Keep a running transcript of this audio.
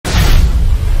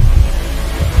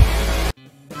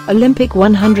Olympic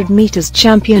 100 meters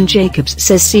champion Jacobs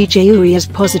says CJ Ujah's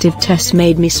positive test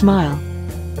made me smile.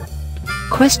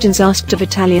 Questions asked of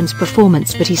Italian's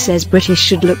performance, but he says British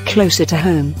should look closer to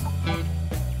home.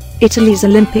 Italy's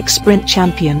Olympic sprint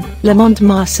champion, Lamont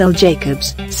Marcell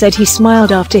Jacobs, said he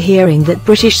smiled after hearing that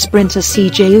British sprinter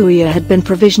CJ Ujah had been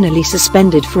provisionally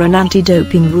suspended for an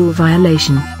anti-doping rule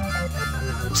violation.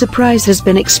 Surprise has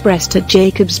been expressed at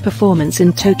Jacobs' performance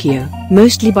in Tokyo,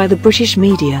 mostly by the British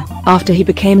media, after he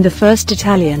became the first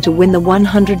Italian to win the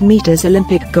 100 meters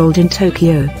Olympic gold in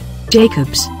Tokyo.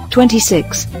 Jacobs,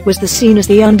 26, was seen as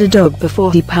the underdog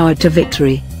before he powered to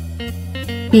victory.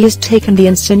 He has taken the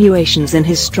insinuations in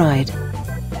his stride.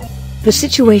 The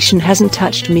situation hasn't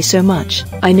touched me so much.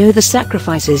 I know the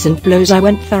sacrifices and blows I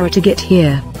went through to get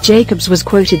here, Jacobs was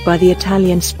quoted by the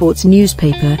Italian sports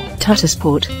newspaper,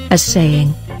 Autosport, as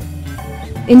saying.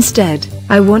 Instead,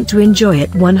 I want to enjoy it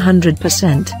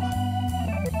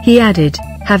 100%. He added,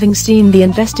 having seen the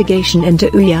investigation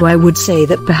into Ujah, I would say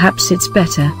that perhaps it's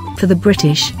better, for the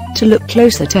British, to look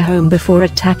closer to home before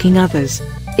attacking others.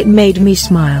 It made me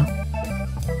smile.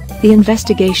 The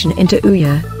investigation into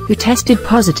Ujah, who tested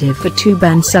positive for 2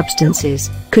 banned substances,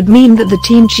 could mean that the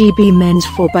Team GB men's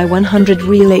 4x100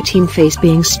 relay team face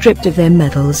being stripped of their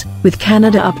medals, with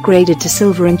Canada upgraded to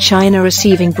silver and China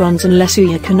receiving bronze unless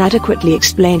Ujah can adequately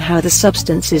explain how the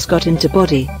substances got into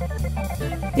body.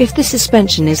 If the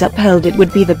suspension is upheld, it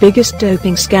would be the biggest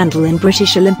doping scandal in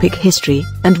British Olympic history,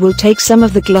 and will take some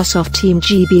of the gloss off Team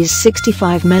GB's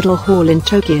 65-medal haul in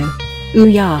Tokyo.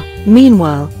 Ujah,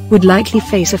 meanwhile, would likely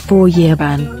face a 4-year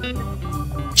ban.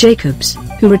 Jacobs,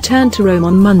 who returned to Rome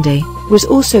on Monday, was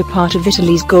also part of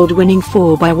Italy's gold-winning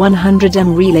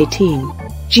 4x100m relay team.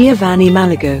 Giovanni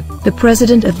Malago, the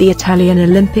president of the Italian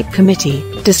Olympic Committee,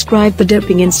 described the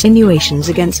doping insinuations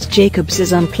against Jacobs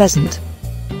as unpleasant.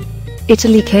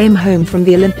 Italy came home from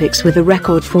the Olympics with a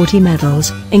record 40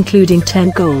 medals, including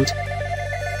 10 gold.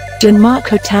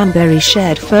 Gianmarco Tamberi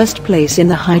shared first place in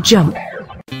the high jump.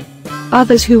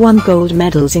 Others who won gold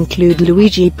medals include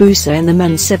Luigi Busa in the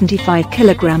men's 75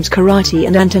 kg karate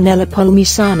and Antonella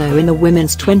Polmisano in the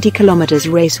women's 20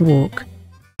 km race walk.